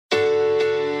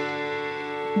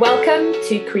Welcome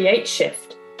to Create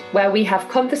Shift, where we have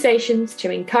conversations to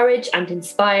encourage and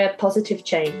inspire positive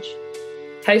change.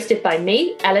 Hosted by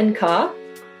me, Ellen Carr.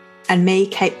 And me,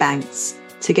 Kate Banks.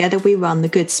 Together we run The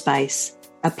Good Space,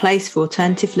 a place for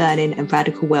alternative learning and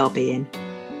radical well-being.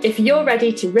 If you're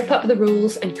ready to rip up the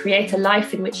rules and create a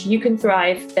life in which you can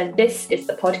thrive, then this is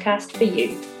the podcast for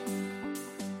you.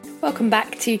 Welcome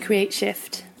back to Create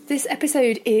Shift. This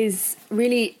episode is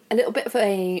really a little bit of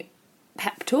a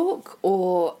pep talk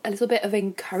or a little bit of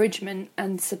encouragement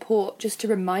and support, just to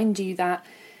remind you that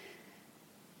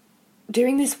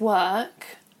doing this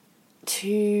work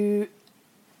to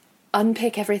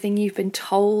unpick everything you've been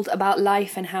told about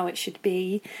life and how it should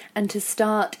be, and to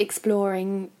start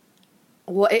exploring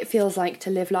what it feels like to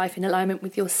live life in alignment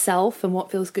with yourself and what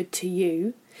feels good to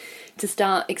you, to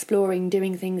start exploring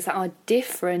doing things that are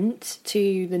different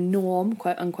to the norm,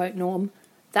 quote unquote norm,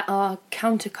 that are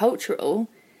countercultural,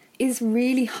 is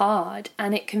really hard,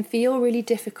 and it can feel really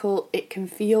difficult. It can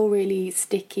feel really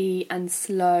sticky and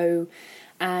slow,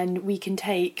 and we can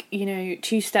take,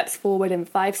 2 steps forward and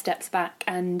 5 steps back,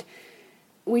 and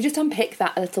we just unpick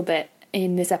that a little bit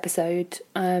in this episode,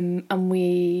 and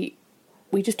we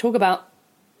just talk about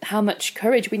how much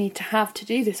courage we need to have to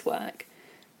do this work.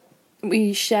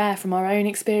 We share from our own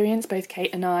experience. Both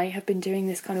Kate and I have been doing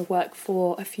this kind of work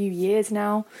for a few years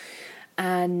now,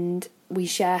 and we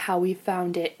share how we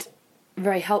found it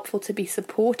very helpful to be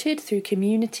supported through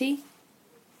community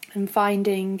and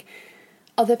finding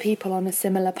other people on a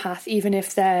similar path, even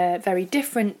if they're very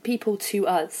different people to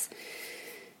us.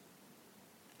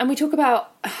 And we talk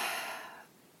about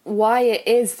why it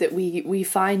is that we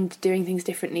find doing things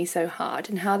differently so hard,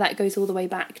 and how that goes all the way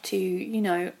back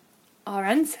to, our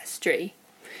ancestry.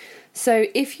 So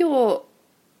if you're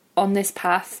on this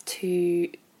path to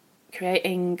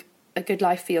creating a good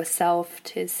life for yourself,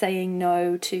 to saying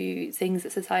no to things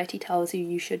that society tells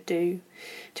you should do,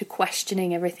 to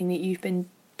questioning everything that you've been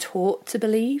taught to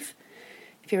believe,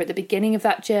 if you're at the beginning of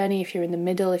that journey, if you're in the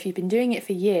middle, if you've been doing it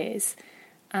for years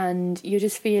and you're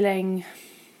just feeling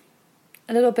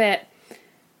a little bit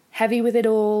heavy with it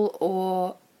all,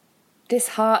 or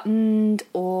disheartened,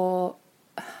 or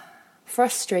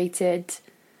frustrated,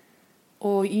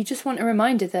 or you just want a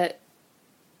reminder that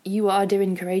you are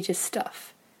doing courageous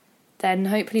stuff, then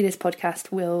hopefully this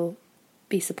podcast will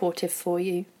be supportive for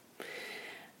you.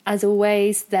 As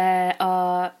always, there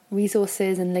are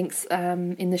resources and links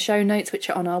in the show notes, which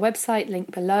are on our website,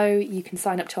 link below. You can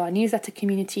sign up to our newsletter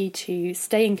community to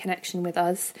stay in connection with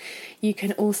us. You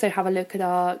can also have a look at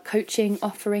our coaching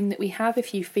offering that we have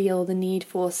if you feel the need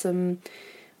for some,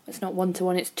 it's not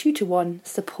 1-to-1, it's 2-to-1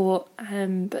 support,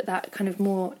 but that kind of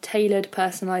more tailored,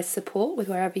 personalised support with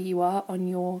wherever you are on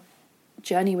your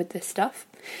journey with this stuff.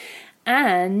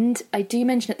 And I do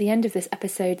mention at the end of this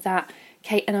episode that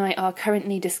Kate and I are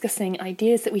currently discussing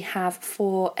ideas that we have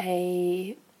for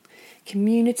a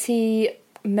community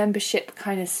membership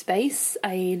kind of space,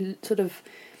 a sort of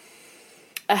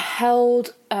a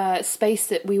held space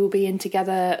that we will be in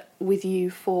together with you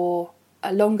for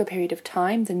a longer period of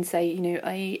time than,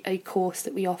 say, a course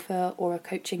that we offer or a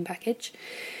coaching package.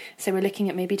 So we're looking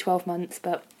at maybe 12 months,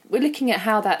 but we're looking at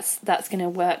how that's going to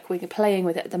work. We're playing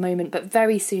with it at the moment, but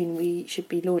very soon we should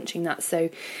be launching that. So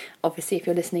obviously, if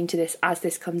you're listening to this as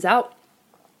this comes out,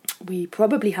 we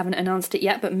probably haven't announced it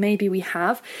yet, but maybe we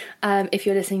have. If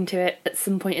you're listening to it at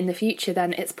some point in the future,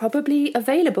 then it's probably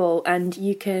available, and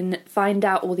you can find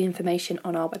out all the information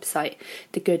on our website,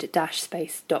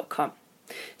 thegood-space.com.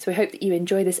 So I hope that you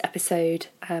enjoy this episode.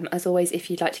 As always, if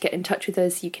you'd like to get in touch with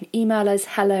us, you can email us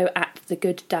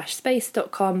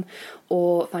hello@thegood-space.com,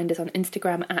 or find us on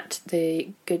Instagram at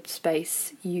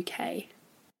thegoodspaceuk.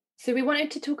 So we wanted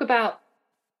to talk about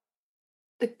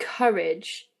the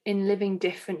courage in living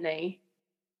differently.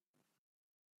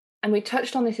 And we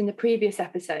touched on this in the previous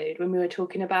episode when we were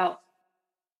talking about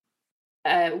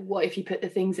what if you put the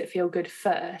things that feel good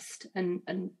first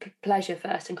and pleasure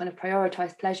first, and kind of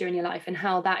prioritize pleasure in your life, and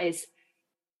how that is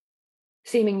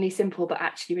seemingly simple but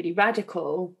actually really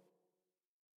radical,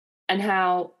 and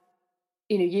how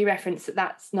you reference that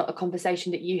that's not a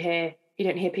conversation that you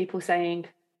don't hear people saying,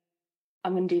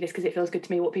 I'm going to do this because it feels good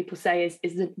to me. What people say is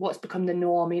what's become the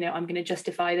norm. I'm going to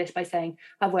justify this by saying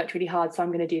I've worked really hard, so I'm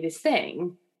going to do this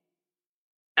thing.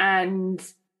 And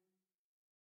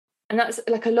that's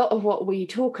like a lot of what we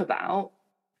talk about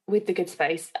with the Good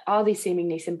Space are these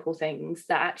seemingly simple things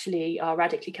that actually are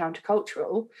radically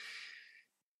countercultural.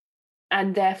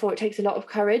 And therefore it takes a lot of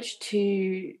courage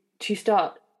to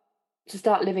start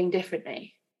living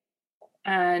differently.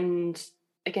 And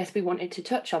I guess we wanted to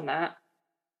touch on that,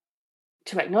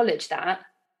 to acknowledge that,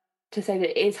 to say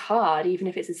that it is hard, even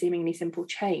if it's a seemingly simple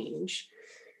change,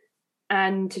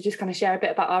 and to just kind of share a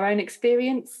bit about our own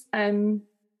experience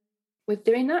with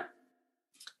doing that.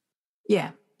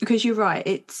 Yeah, because you're right.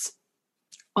 It's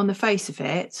on the face of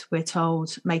it, we're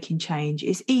told making change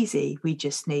is easy. We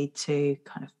just need to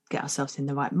kind of get ourselves in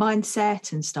the right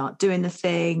mindset and start doing the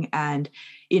thing. And,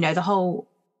 the whole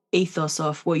ethos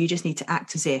of, well, you just need to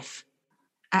act as if,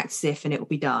 and it will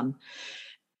be done.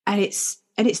 And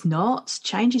it's not.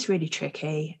 Change is really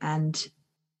tricky, and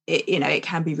it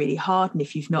can be really hard. And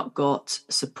if you've not got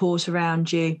support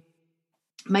around you,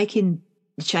 making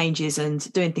changes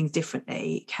and doing things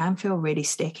differently can feel really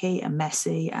sticky and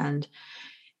messy, and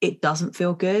it doesn't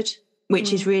feel good,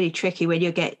 which is really tricky when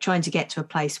you're trying to get to a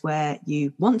place where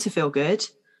you want to feel good,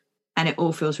 and it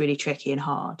all feels really tricky and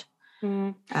hard.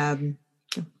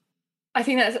 I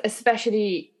think that's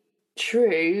especially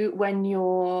true when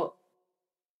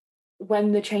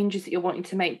the changes that you're wanting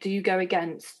to make do go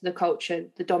against the culture,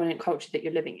 the dominant culture that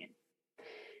you're living in.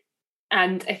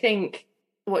 And I think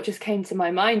what just came to my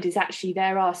mind is actually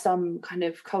there are some kind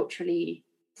of culturally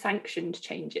sanctioned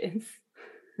changes.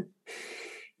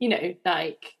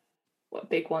 Like what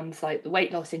big ones like the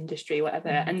weight loss industry, whatever.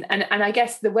 And I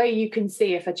guess the way you can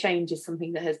see if a change is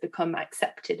something that has become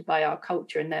accepted by our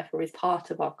culture and therefore is part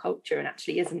of our culture and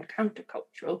actually isn't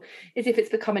countercultural is if it's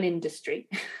become an industry.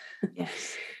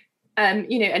 Yes.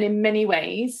 And in many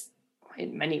ways,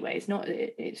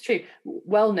 it's true.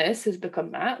 Wellness has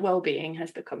become that. Well-being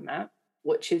has become that,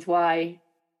 which is why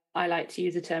I like to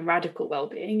use the term radical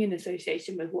well-being in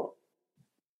association with what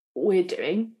we're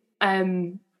doing.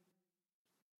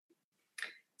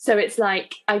 So it's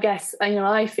like, I guess,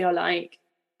 I feel like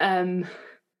the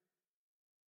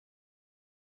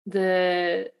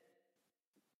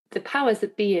powers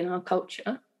that be in our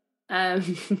culture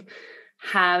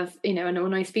have, and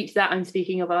when I speak to that, I'm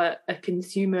speaking of a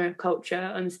consumer culture,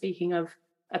 I'm speaking of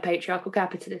a patriarchal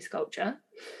capitalist culture,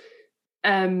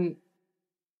 have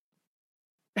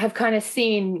kind of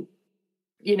seen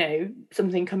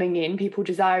something coming in, people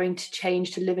desiring to change,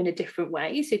 to live in a different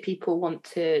way. So people want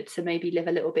to maybe live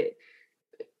a little bit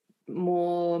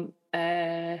more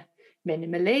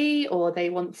minimally, or they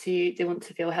want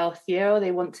to feel healthier, or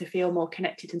they want to feel more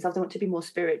connected to themselves, they want to be more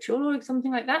spiritual or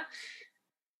something like that.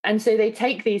 And so they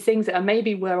take these things that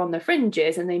were on the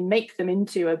fringes and they make them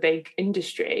into a big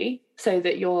industry so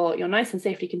that you're nice and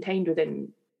safely contained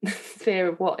within the sphere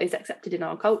of what is accepted in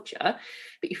our culture,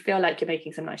 but you feel like you're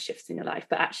making some nice shifts in your life,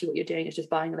 but actually what you're doing is just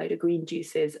buying a load of green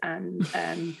juices and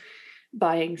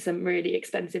buying some really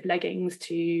expensive leggings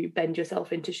to bend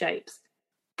yourself into shapes.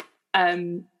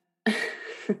 Yeah,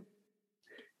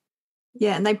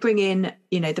 and they bring in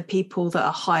the people that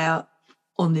are higher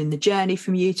on in the journey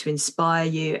from you to inspire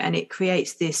you, and it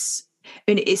creates this,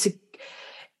 and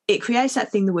it creates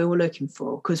that thing that we're all looking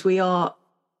for, because we are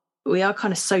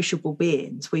kind of sociable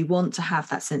beings. We want to have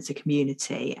that sense of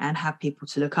community and have people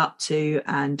to look up to,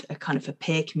 and a kind of a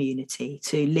peer community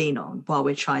to lean on while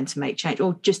we're trying to make change,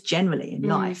 or just generally in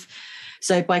life.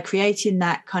 So by creating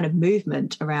that kind of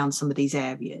movement around some of these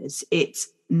areas, it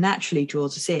naturally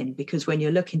draws us in, because when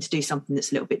you're looking to do something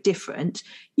that's a little bit different,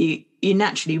 you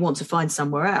naturally want to find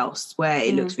somewhere else where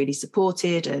it looks really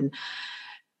supported and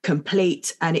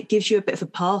complete, and it gives you a bit of a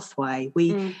pathway.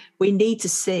 We need to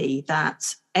see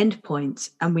that end point,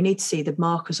 and we need to see the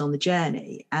markers on the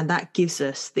journey, and that gives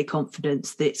us the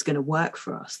confidence that it's going to work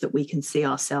for us, that we can see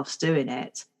ourselves doing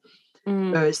it.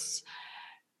 Whereas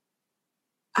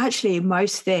actually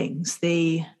most things,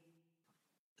 the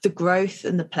growth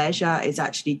and the pleasure is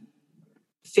actually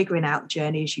figuring out the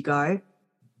journey as you go.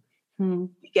 You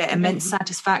get immense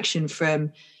satisfaction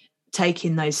from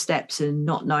taking those steps and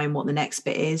not knowing what the next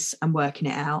bit is and working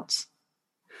it out.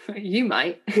 You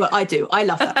might. Well, I do. I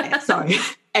love that bit. Sorry.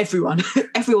 Everyone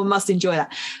must enjoy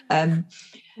that.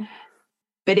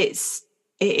 But it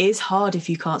is hard if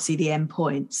you can't see the end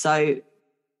point. So,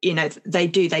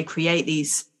 they create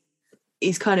these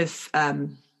kind of,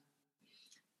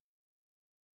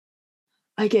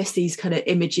 I guess, these kind of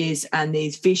images and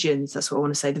these visions, that's what I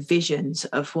want to say, the visions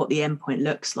of what the end point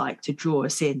looks like, to draw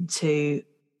us into,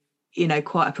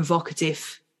 quite a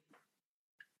provocative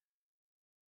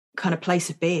kind of place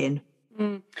of being.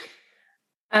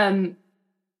 And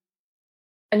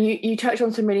you touched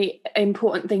on some really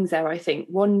important things there, I think.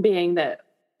 One being that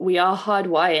we are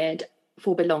hardwired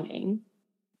for belonging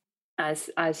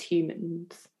as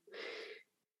humans.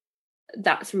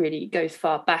 That's really goes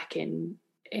far back in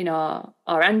our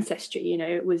ancestry.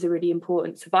 It was a really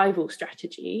important survival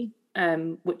strategy,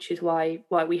 which is why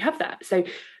we have that. So,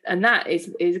 and that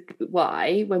is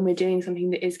why when we're doing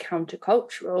something that is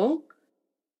countercultural,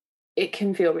 it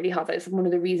can feel really hard. That's one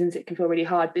of the reasons it can feel really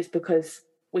hard, is because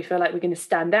we feel like we're going to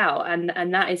stand out,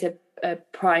 and that is a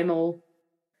primal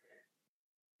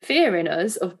fear in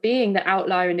us of being the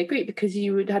outlier in the group, because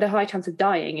you would had a high chance of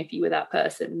dying if you were that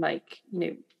person, like, you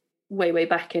know, way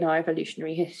back in our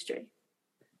evolutionary history.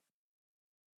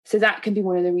 So that can be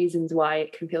one of the reasons why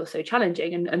it can feel so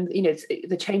challenging. And you know,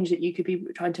 the change that you could be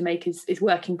trying to make is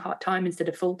working part-time instead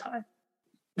of full-time.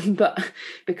 But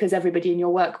because everybody in your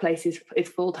workplace is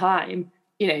full-time,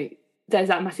 you know, there's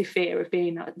that massive fear of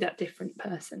being that different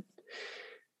person.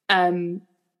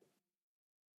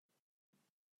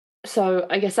 So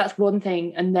I guess that's one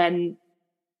thing. And then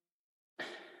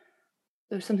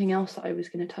there was something else that I was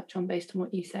going to touch on based on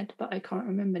what you said, but I can't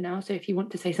remember now. So if you want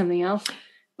to say something else.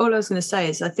 All I was going to say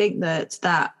is I think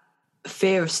that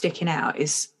fear of sticking out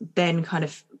is then kind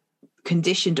of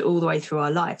conditioned all the way through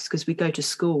our lives, because we go to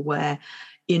school where,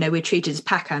 you know, we're treated as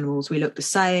pack animals. We look the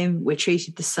same, we're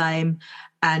treated the same,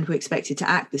 and we're expected to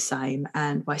act the same.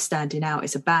 And by standing out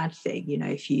is a bad thing. You know,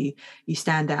 if you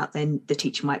stand out, then the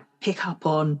teacher might pick up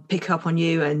on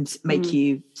you and make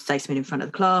you say something in front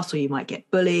of the class, or you might get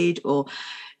bullied, or,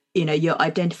 you know, you're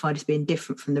identified as being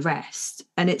different from the rest.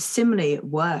 And it's similarly at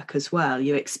work as well.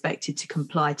 You're expected to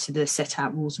comply to the set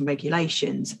out rules and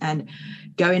regulations, and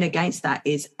going against that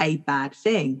is a bad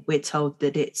thing. We're told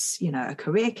that it's, you know, a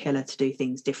career killer to do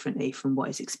things differently from what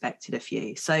is expected of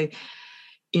you. So,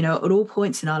 you know, at all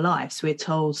points in our lives, we're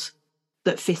told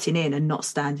that fitting in and not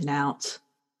standing out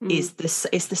is the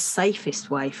safest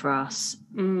way for us.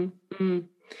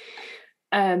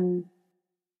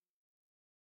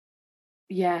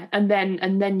 Yeah, and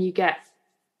then you get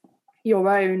your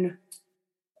own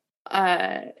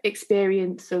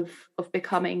experience of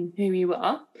becoming who you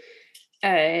are,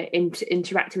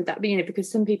 interacting with that. But, you know, because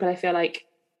some people, I feel like,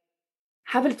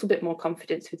 have a little bit more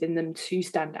confidence within them to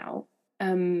stand out,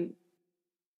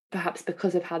 perhaps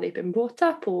because of how they've been brought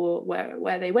up, or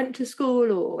where they went to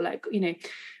school, or, like, you know,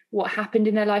 what happened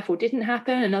in their life or didn't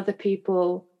happen. And other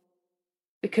people,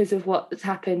 because of what's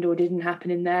happened or didn't happen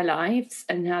in their lives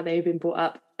and how they've been brought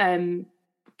up,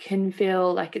 can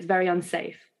feel like it's very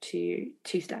unsafe to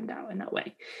stand out in that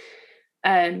way.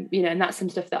 You know, and that's some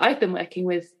stuff that I've been working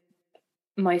with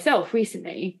myself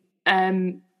recently.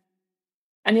 And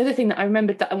the other thing that I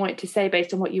remembered that I wanted to say,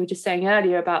 based on what you were just saying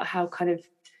earlier about how kind of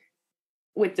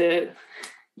with the,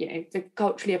 you know, the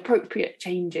culturally appropriate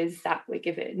changes that we're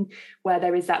given, where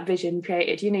there is that vision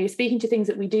created, you know, you're speaking to things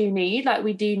that we do need, like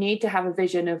we do need to have a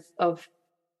vision of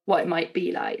what it might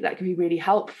be like. That can be really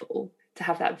helpful to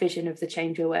have that vision of the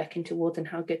change we're working towards and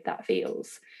how good that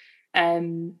feels.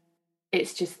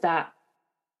 It's just that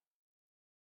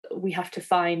we have to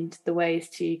find the ways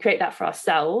to create that for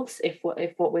ourselves if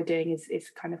what we're doing is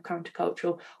kind of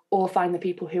countercultural, or find the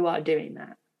people who are doing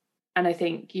that. And I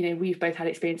think, you know, we've both had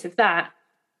experience of that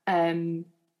over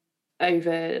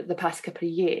the past couple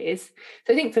of years.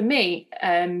 So I think for me,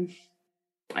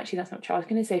 actually that's not true. I was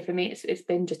going to say for me it's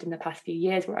been just in the past few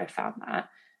years where I found that.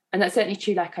 And that's certainly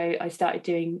true. Like I started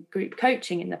doing group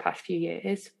coaching in the past few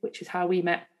years, which is how we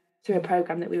met through a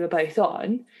program that we were both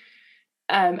on.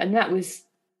 And that was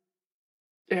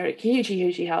very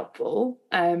hugely helpful.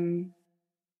 You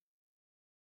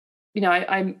know,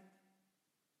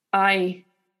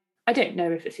 I don't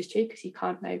know if this is true, because you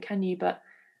can't know, can you? But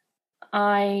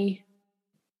I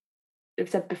have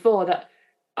said before that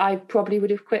I probably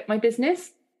would have quit my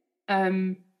business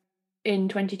in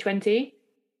 2020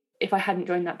 if I hadn't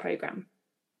joined that program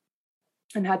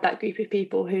and had that group of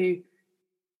people who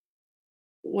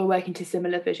were working to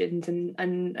similar visions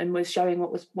and was showing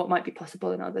what might be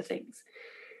possible in other things,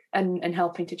 and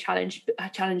helping to challenge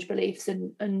beliefs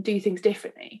and do things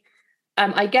differently.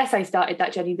 I guess I started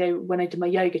that journey though when I did my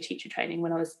yoga teacher training,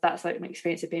 that's like my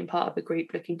experience of being part of a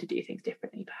group looking to do things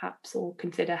differently, perhaps, or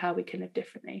consider how we can live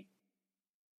differently.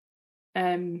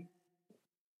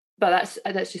 But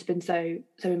that's just been so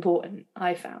important,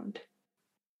 I found.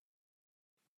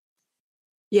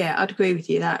 Yeah, I'd agree with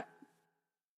you that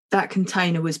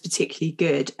container was particularly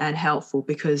good and helpful,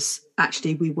 because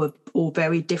actually we were all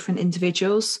very different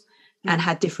individuals and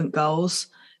had different goals,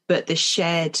 but the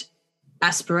shared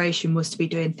aspiration was to be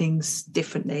doing things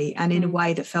differently and in a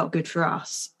way that felt good for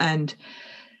us. And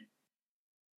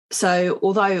so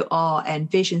although our end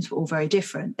visions were all very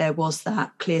different, there was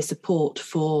that clear support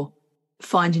for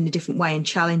finding a different way and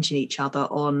challenging each other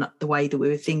on the way that we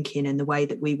were thinking and the way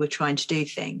that we were trying to do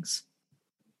things.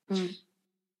 And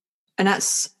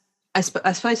that's, I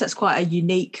suppose that's quite a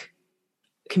unique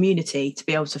community to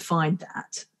be able to find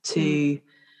that,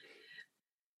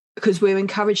 because we're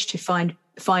encouraged to find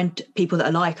people that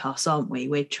are like us, aren't we?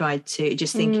 We're trying to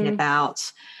just thinking about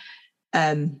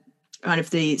kind of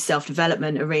the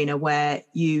self-development arena, where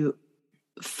you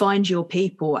find your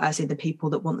people, as in the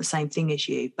people that want the same thing as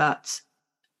you. But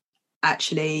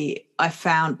actually, I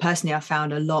found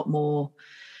a lot more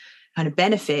kind of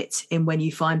benefit in when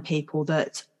you find people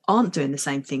that aren't doing the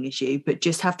same thing as you, but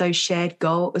just have those shared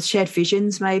goals, shared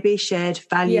visions, maybe shared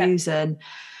values. And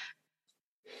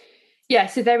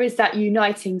so there is that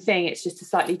uniting thing. It's just a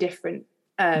slightly different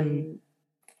thing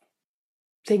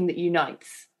that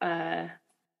unites.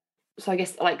 So I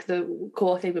guess like the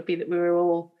core thing would be that we were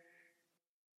all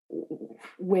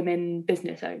women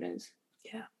business owners,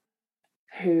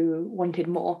 who wanted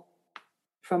more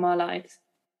from our lives,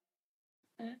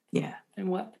 and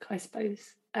work, I suppose,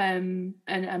 and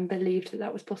believed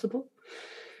that was possible,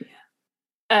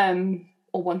 or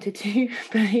wanted to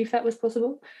believe that was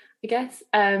possible, I guess.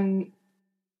 I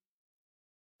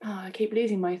keep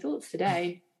losing my thoughts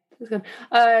today. So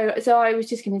I was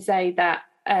just going to say that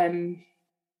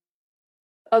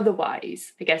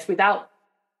otherwise, I guess, without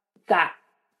that,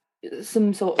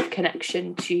 some sort of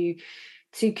connection to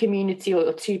community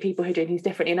or to people who are doing things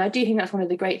differently. And I do think that's one of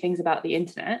the great things about the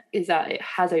internet, is that it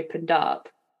has opened up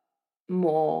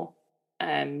more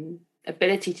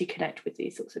ability to connect with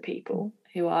these sorts of people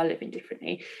who are living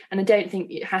differently. And I don't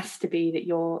think it has to be that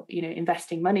you're,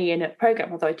 investing money in a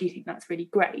program, although I do think that's really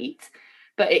great.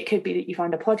 But it could be that you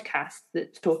find a podcast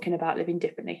that's talking about living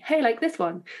differently. Hey, like this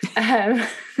one.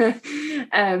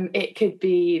 It could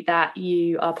be that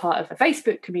you are part of a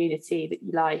Facebook community that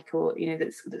you like, or,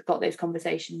 that's got those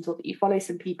conversations, or that you follow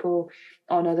some people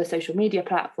on other social media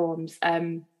platforms.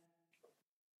 I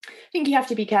think you have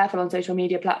to be careful on social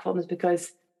media platforms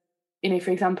because,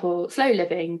 for example, Slow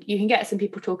Living, you can get some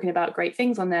people talking about great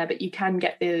things on there, but you can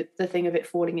get the thing of it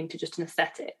falling into just an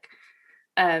aesthetic.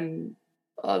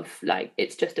 Of like,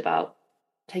 it's just about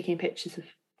taking pictures of,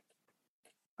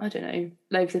 I don't know,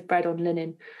 loaves of bread on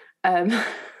linen.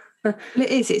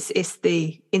 It's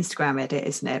the Instagram edit,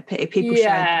 isn't it? People show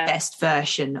the best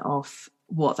version of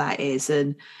what that is.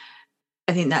 And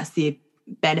I think that's the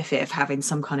benefit of having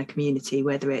some kind of community,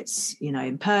 whether it's,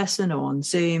 in person or on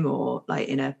Zoom, or like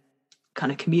in a kind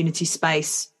of community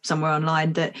space somewhere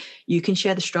online, that you can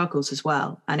share the struggles as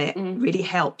well. And it really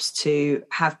helps to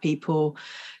have people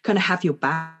kind of have your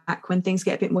back when things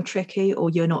get a bit more tricky, or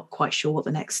you're not quite sure what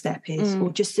the next step is, or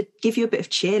just to give you a bit of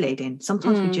cheerleading.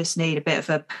 Sometimes we just need a bit of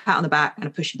a pat on the back and a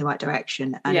push in the right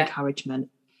direction and encouragement.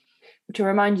 To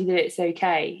remind you that it's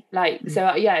okay.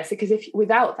 So because if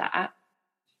without that,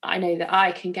 I know that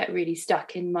I can get really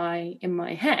stuck in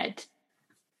my head,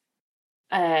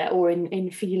 or in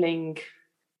feeling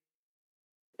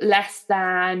less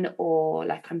than, or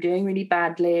like I'm doing really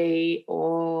badly,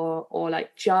 or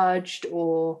like judged,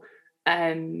 or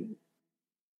for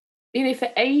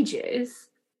ages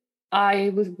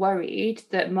I was worried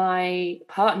that my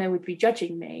partner would be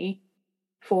judging me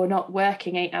for not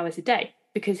working 8 hours a day,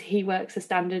 because he works a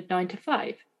standard 9 to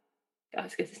 5. I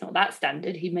guess it's not that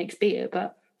standard, he makes beer,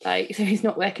 but like, so he's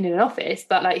not working in an office,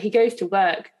 but like he goes to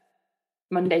work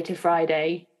Monday to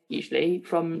Friday, usually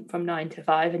from 9 to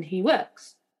 5, and he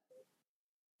works.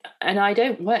 And I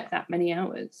don't work that many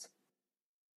hours.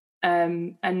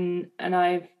 And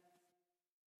I've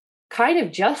kind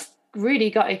of just really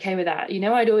got okay with that.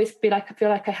 I'd always be like, I feel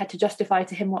like I had to justify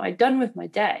to him what I'd done with my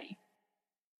day.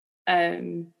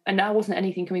 And that wasn't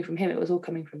anything coming from him, it was all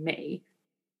coming from me,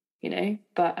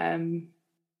 but I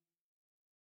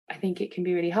think it can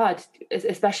be really hard,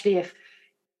 especially if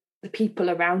the people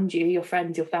around you, your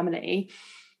friends, your family,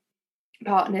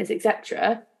 partners,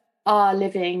 etc., are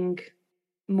living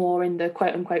more in the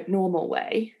quote unquote normal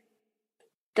way.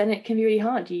 Then it can be really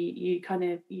hard. You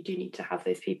do need to have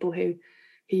those people who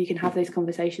you can have those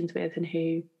conversations with, and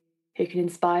who can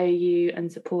inspire you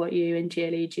and support you and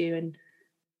cheerlead you,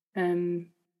 and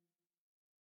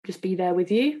just be there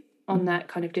with you on that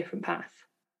kind of different path.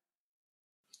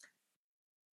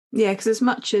 Yeah, because as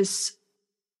much as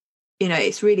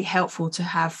it's really helpful to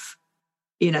have,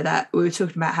 that we were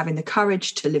talking about having the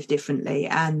courage to live differently,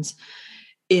 and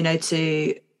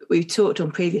we've talked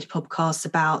on previous podcasts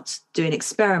about doing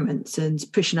experiments and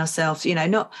pushing ourselves,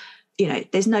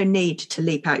 there's no need to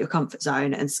leap out your comfort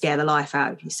zone and scare the life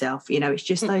out of yourself. It's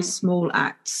just those small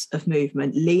acts of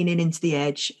movement, leaning into the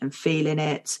edge and feeling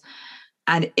it.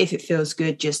 And if it feels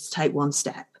good, just take one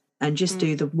step and just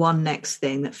do the one next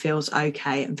thing that feels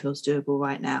okay and feels doable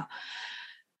right now.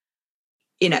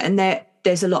 And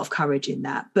there's a lot of courage in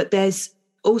that, but there's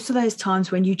also those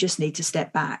times when you just need to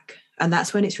step back. And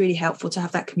that's when it's really helpful to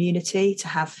have that community, to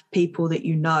have people that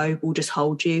will just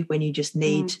hold you when you just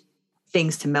need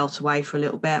things to melt away for a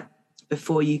little bit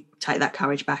before you take that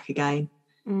courage back again.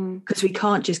 Because we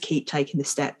can't just keep taking the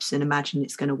steps and imagine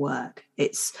it's going to work.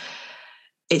 It's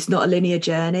not a linear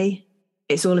journey.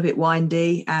 it's all a bit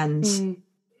windy, and Mm.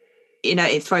 you know,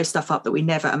 it throws stuff up that we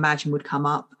never imagined would come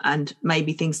up, and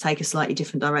maybe things take a slightly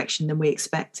different direction than we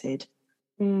expected.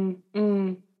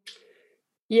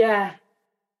 Yeah.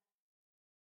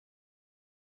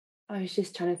 I was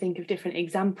just trying to think of different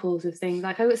examples of things.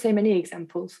 Like, I've got so many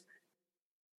examples.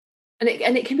 And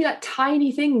it can be like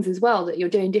tiny things as well that you're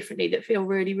doing differently that feel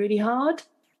really, really hard.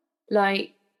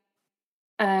 Like,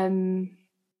 I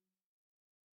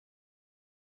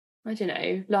don't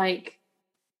know, like,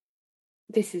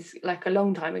 this is like a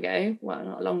long time ago. Well,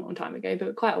 not a long time ago,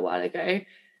 but quite a while ago.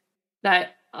 Like,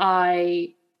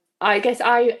 I guess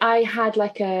I had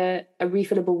like a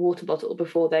refillable water bottle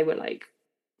before they were like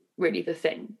really the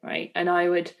thing, right? And I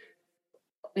would,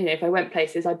 you know, if I went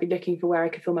places, I'd be looking for where I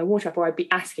could fill my water up, or I'd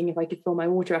be asking if I could fill my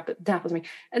water up at the tap or something.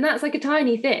 And that's like a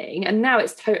tiny thing. And now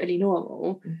it's totally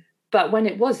normal. But when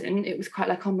it wasn't, it was quite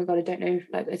like, oh my God, I don't know,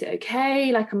 like, is it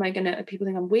okay? Like, people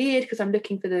think I'm weird because I'm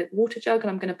looking for the water jug and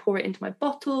I'm going to pour it into my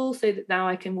bottle so that now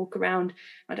I can walk around.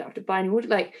 I don't have to buy any water.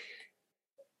 Like,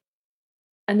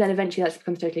 and then eventually that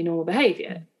becomes totally normal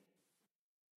behavior.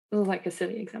 It was like a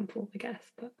silly example, I guess,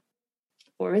 but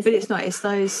it's not. It's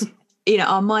those, you know,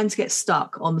 our minds get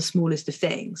stuck on the smallest of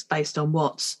things based on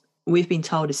what we've been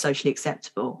told is socially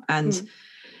acceptable. And,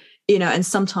 you know, and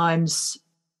sometimes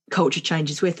culture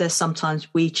changes with us,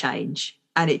 sometimes we change,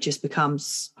 and it just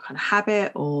becomes a kind of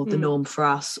habit or the norm for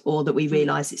us, or that we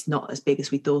realise it's not as big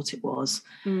as we thought it was.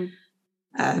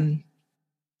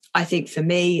 I think for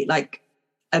me, like,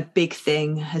 a big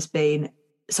thing has been,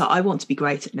 so I want to be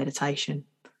great at meditation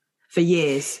for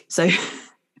years. So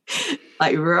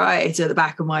like right at the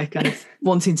back of my kind of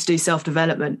wanting to do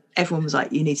self-development, everyone was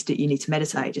like, you need to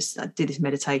meditate. Just do this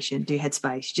meditation, do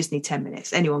Headspace. You just need 10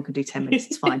 minutes. Anyone can do 10 minutes.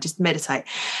 It's fine. Just meditate.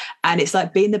 And it's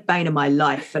like been the bane of my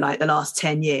life for like the last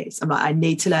 10 years. I'm like, I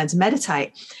need to learn to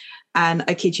meditate. And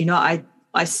I kid you not,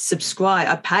 I subscribe,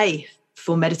 I pay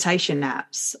for meditation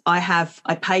apps.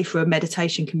 I pay for a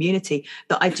meditation community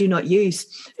that I do not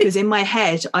use, because in my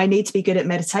head, I need to be good at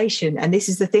meditation. And this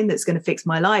is the thing that's going to fix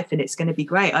my life. And it's going to be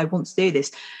great. I want to do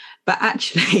this. But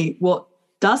actually, what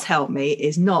does help me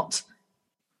is not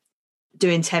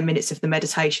doing 10 minutes of the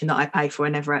meditation that I pay for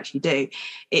and never actually do.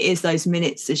 It is those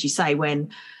minutes, as you say,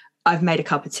 when I've made a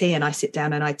cup of tea and I sit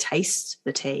down and I taste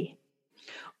the tea.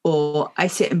 Or I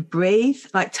sit and breathe,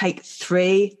 like take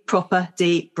 3 proper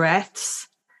deep breaths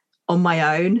on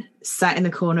my own, sat in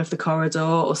the corner of the corridor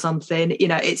or something. You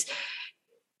know,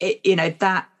 you know,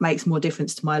 that makes more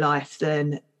difference to my life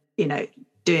than, you know,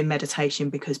 doing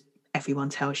meditation because everyone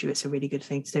tells you it's a really good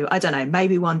thing to do. I don't know,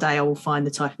 maybe one day I will find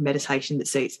the type of meditation that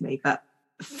suits me. But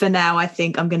for now, I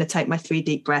think I'm going to take my 3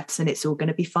 deep breaths and it's all going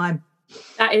to be fine.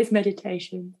 That is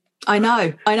meditation. I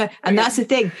know. And that's the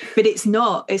thing, but it's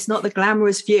not the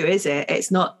glamorous view, is it? It's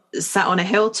not sat on a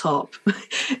hilltop,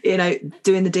 you know,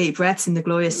 doing the deep breaths in the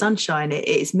glorious sunshine.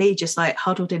 It's me just like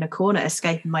huddled in a corner,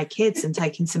 escaping my kids and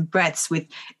taking some breaths with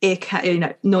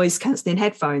noise cancelling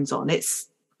headphones on.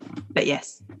 But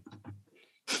yes.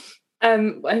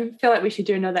 I feel like we should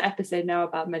do another episode now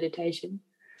about meditation.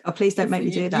 Oh, please don't make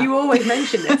me do that. You always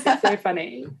mention this. It's so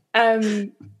funny.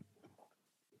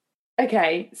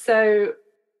 Okay, so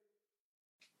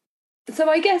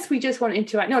I guess we just wanted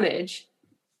to acknowledge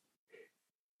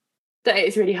that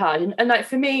it's really hard. And like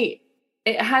for me,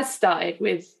 it has started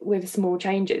with small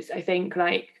changes. I think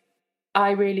like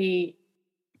I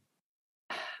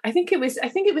think it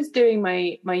was doing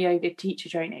my yoga teacher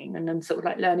training and then sort of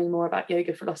like learning more about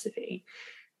yoga philosophy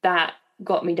that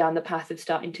got me down the path of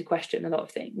starting to question a lot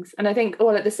of things. And I think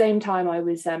all at the same time I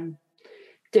was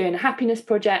doing a happiness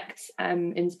project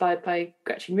inspired by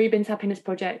Gretchen Rubin's happiness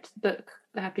project book,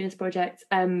 The Happiness Project,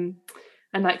 and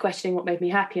like questioning what made me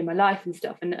happy in my life and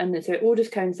stuff. And so it all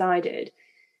just coincided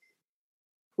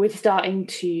with starting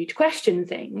to question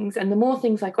things. And the more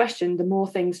things I questioned, the more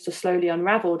things just slowly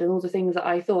unraveled. And all the things that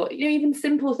I thought, you know, even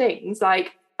simple things,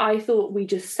 like I thought we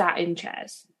just sat in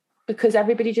chairs because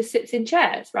everybody just sits in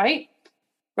chairs, right?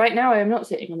 Right now I am not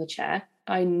sitting on the chair.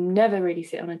 I never really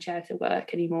sit on a chair to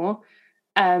work anymore.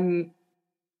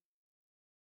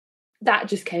 That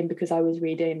just came because I was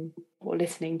reading or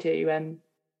listening to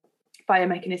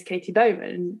biomechanist Katie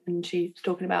Bowman, and she's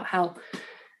talking about how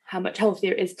much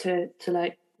healthier it is to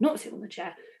like not sit on the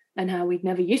chair, and how we'd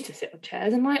never used to sit on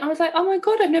chairs. And like I was like, oh my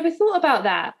God, I've never thought about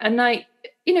that. And like,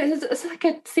 you know, it's like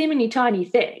a seemingly tiny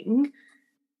thing,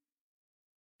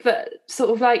 but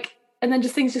sort of like, and then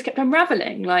just things just kept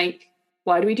unraveling. Like,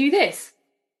 why do we do this?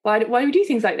 Why do we do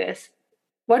things like this?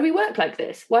 Why do we work like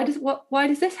this? Why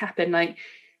does this happen? Like,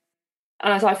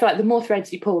 and so I feel like the more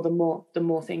threads you pull, the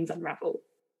more things unravel,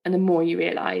 and the more you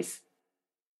realise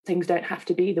things don't have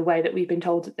to be the way that we've been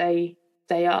told that they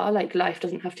they are. Like, life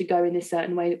doesn't have to go in this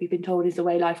certain way that we've been told is the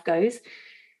way life goes.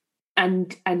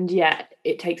 And yet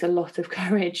it takes a lot of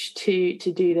courage to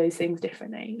do those things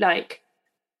differently. Like,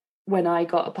 when I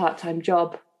got a part-time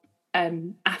job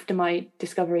after my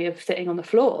discovery of sitting on the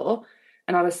floor,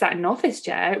 and I was sat in an office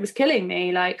chair, it was killing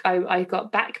me. Like, I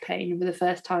got back pain for the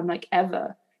first time, like,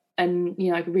 ever. And,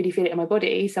 you know, I could really feel it in my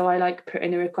body. So I, like, put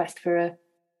in a request for a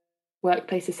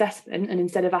workplace assessment. And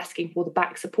instead of asking for the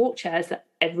back support chairs that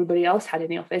everybody else had in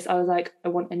the office, I was like, I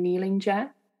want a kneeling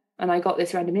chair. And I got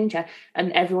this random kneeling chair.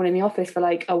 And everyone in the office for,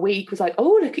 like, a week was like,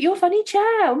 oh, look at your funny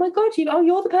chair. Oh, my God,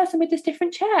 you're the person with this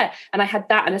different chair. And I had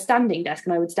that and a standing desk,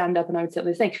 and I would stand up and I would sit on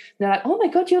this thing. And they're like, oh, my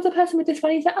God, you're the person with this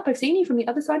funny setup. I've seen you from the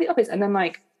other side of the office. And then,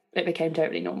 like, it became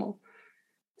totally normal.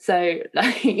 So,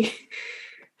 like...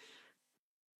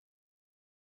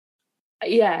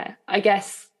 yeah, I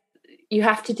guess you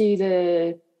have to do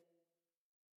the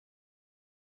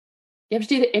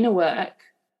inner work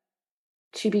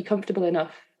to be comfortable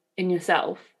enough in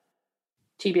yourself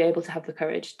to be able to have the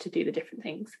courage to do the different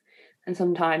things. And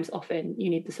sometimes, often,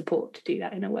 you need the support to do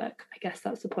that inner work. I guess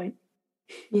that's the point.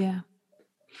 Yeah.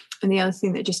 And the other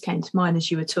thing that just came to mind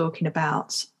as you were talking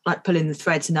about, like, pulling the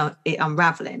threads and it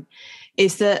unraveling,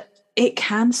 is that it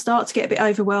can start to get a bit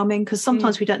overwhelming, because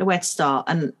sometimes we don't know where to start.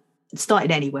 And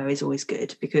starting anywhere is always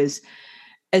good, because,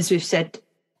 as we've said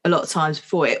a lot of times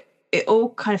before, it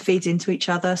all kind of feeds into each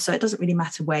other. So it doesn't really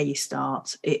matter where you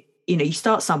start. You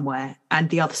start somewhere and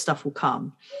the other stuff will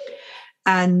come.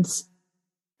 And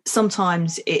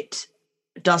sometimes it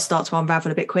does start to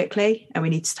unravel a bit quickly, and we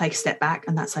need to take a step back,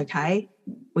 and that's okay.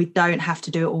 We don't have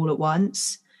to do it all at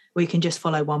once. We can just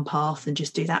follow one path and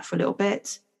just do that for a little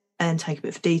bit, and then take a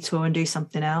bit of a detour and do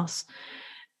something else.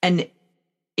 And,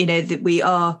 you know,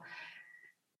 that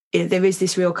there is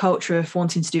this real culture of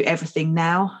wanting to do everything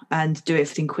now and do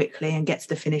everything quickly and get to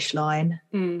the finish line.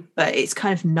 But it's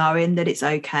kind of knowing that it's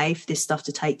okay for this stuff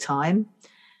to take time,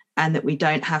 and that we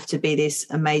don't have to be this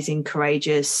amazing,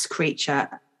 courageous creature,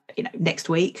 you know, next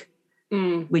week.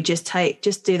 We just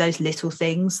do those little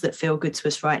things that feel good to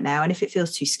us right now. And if it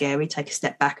feels too scary, take a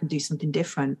step back and do something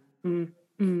different. And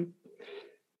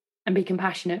be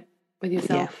compassionate with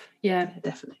yourself. Yeah,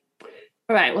 definitely.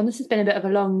 All right, well, this has been a bit of a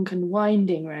long and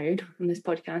winding road on this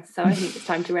podcast, so I think it's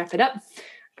time to wrap it up.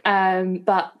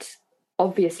 But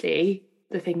obviously,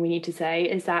 the thing we need to say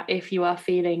is that if you are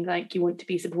feeling like you want to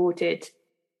be supported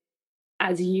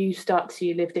as you start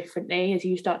to live differently, as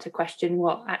you start to question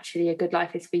what actually a good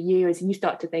life is for you, as you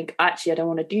start to think, actually, I don't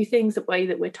want to do things the way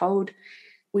that we're told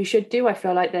we should do, I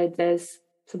feel like there's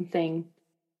something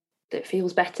that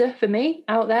feels better for me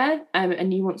out there,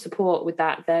 and you want support with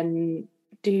that, then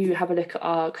do have a look at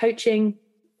our coaching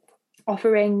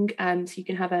offering. So you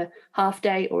can have a half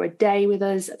day or a day with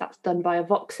us. That's done via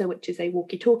Voxer, which is a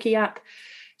walkie-talkie app.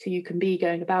 So you can be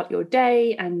going about your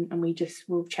day, and we just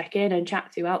will check in and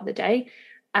chat throughout the day.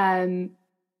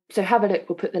 So have a look.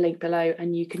 We'll put the link below,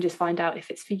 and you can just find out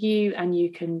if it's for you, and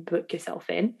you can book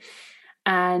yourself in.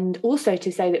 And also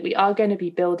to say that we are going to be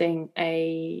building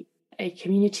a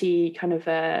community, kind of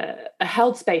a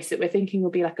held space that we're thinking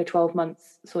will be like a 12-month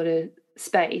sort of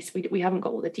space. We haven't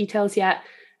got all the details yet.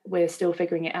 We're still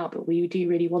figuring it out, but we do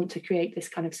really want to create this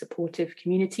kind of supportive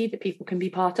community that people can be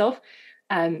part of,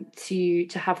 to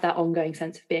have that ongoing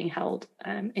sense of being held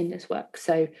in this work.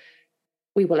 So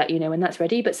we will let you know when that's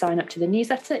ready, but sign up to the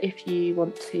newsletter if you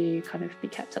want to kind of be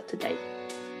kept up to date.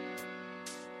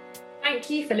 Thank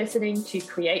you for listening to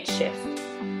Create Shift.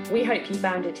 We hope you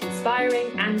found it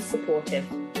inspiring and supportive.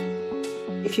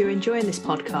 If you're enjoying this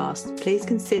podcast, please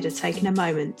consider taking a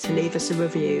moment to leave us a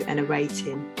review and a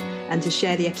rating, and to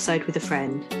share the episode with a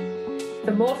friend.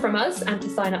 For more from us and to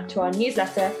sign up to our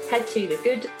newsletter, head to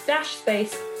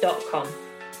thegood-space.com.